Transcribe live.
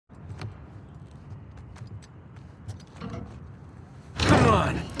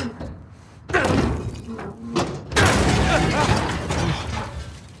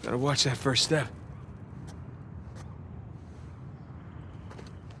Gotta watch that first step.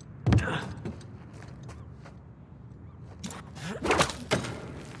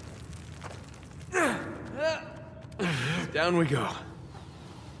 Down we go.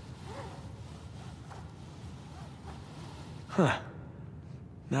 Huh.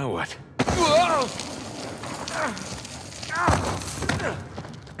 Now what? Whoa!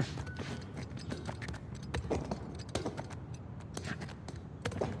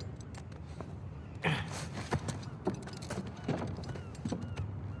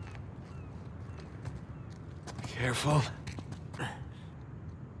 Careful.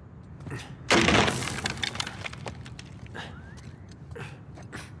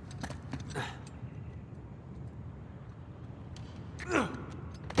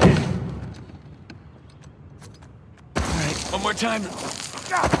 One more time.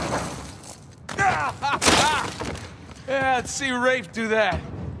 Yeah, let's see Rafe do that.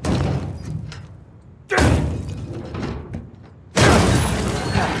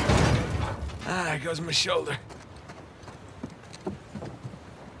 There goes my shoulder.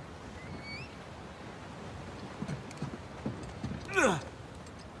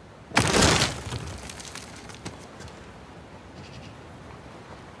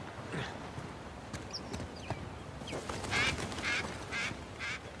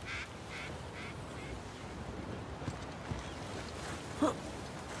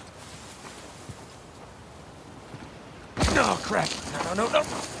 Oh, crap. No.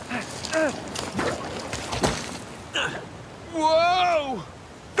 Whoa!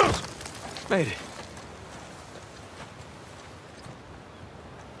 Made it.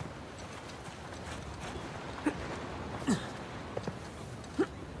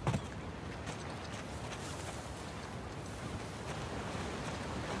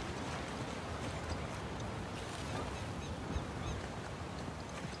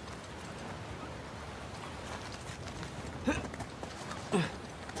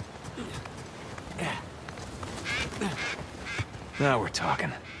 Now we're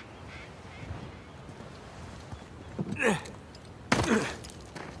talking.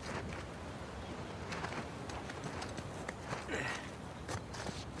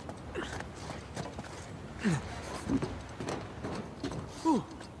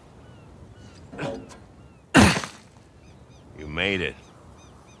 You made it.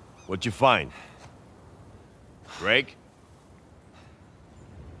 What'd you find? Drake?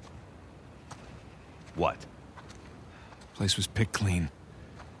 What? Place was picked clean.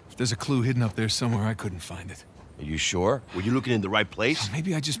 If there's a clue hidden up there somewhere, I couldn't find it. Are you sure? Were you looking in the right place?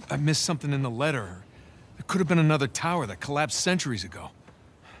 Maybe I missed something in the letter. There could have been another tower that collapsed centuries ago.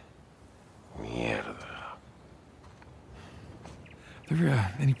 Mierda.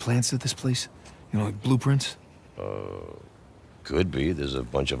 There any plans to this place? You know, like blueprints? Could be. There's a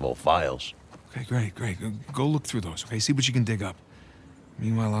bunch of old files. Okay, great. Go look through those, okay? See what you can dig up.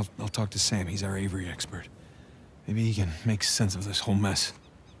 Meanwhile, I'll talk to Sam. He's our Avery expert. Maybe he can make sense of this whole mess.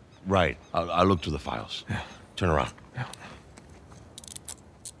 Right. I'll look through the files. Yeah. Turn around. Yeah.